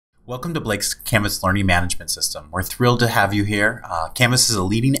Welcome to Blake's Canvas Learning Management System. We're thrilled to have you here. Canvas is a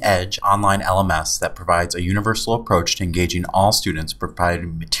leading-edge online LMS that provides a universal approach to engaging all students,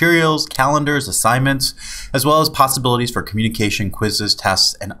 providing materials, calendars, assignments, as well as possibilities for communication, quizzes,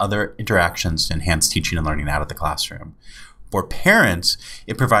 tests, and other interactions to enhance teaching and learning out of the classroom. For parents,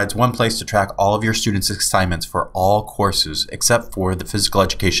 it provides one place to track all of your students' assignments for all courses, except for the physical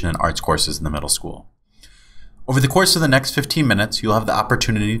education and arts courses in the middle school. Over the course of the next 15 minutes, you'll have the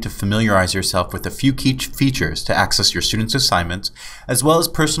opportunity to familiarize yourself with a few key features to access your students' assignments, as well as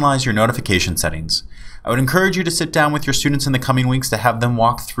personalize your notification settings. I would encourage you to sit down with your students in the coming weeks to have them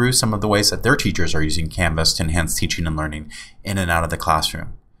walk through some of the ways that their teachers are using Canvas to enhance teaching and learning in and out of the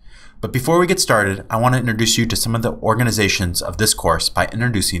classroom. But before we get started, I want to introduce you to some of the organizations of this course by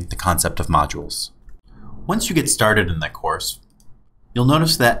introducing the concept of modules. Once you get started in that course, you'll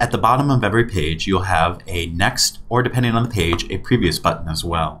notice that at the bottom of every page, you'll have a next, or depending on the page, a previous button as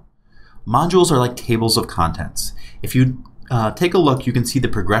well. Modules are like tables of contents. If you take a look, you can see the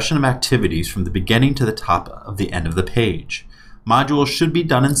progression of activities from the beginning to the top of the end of the page. Modules should be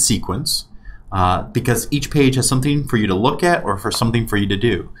done in sequence because each page has something for you to look at or for something for you to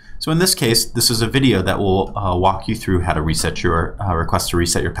do. So in this case, this is a video that will walk you through how to reset your request to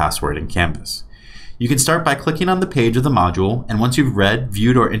reset your password in Canvas. You can start by clicking on the page of the module, and once you've read,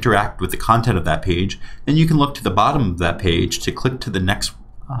 viewed, or interact with the content of that page, then you can look to the bottom of that page to click the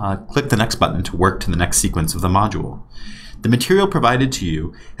next button to work to the next sequence of the module. The material provided to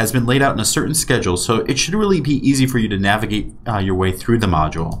you has been laid out in a certain schedule, so it should really be easy for you to navigate your way through the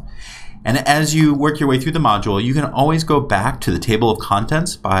module. And as you work your way through the module, you can always go back to the table of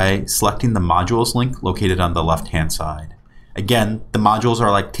contents by selecting the modules link located on the left-hand side. Again, the modules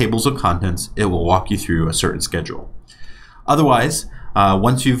are like tables of contents. It will walk you through a certain schedule. Otherwise,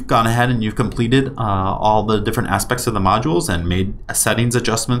 once you've gone ahead and you've completed all the different aspects of the modules and made settings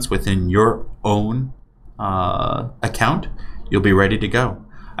adjustments within your own account, you'll be ready to go.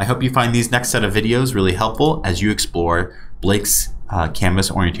 I hope you find these next set of videos really helpful as you explore Blake's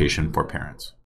Canvas orientation for parents.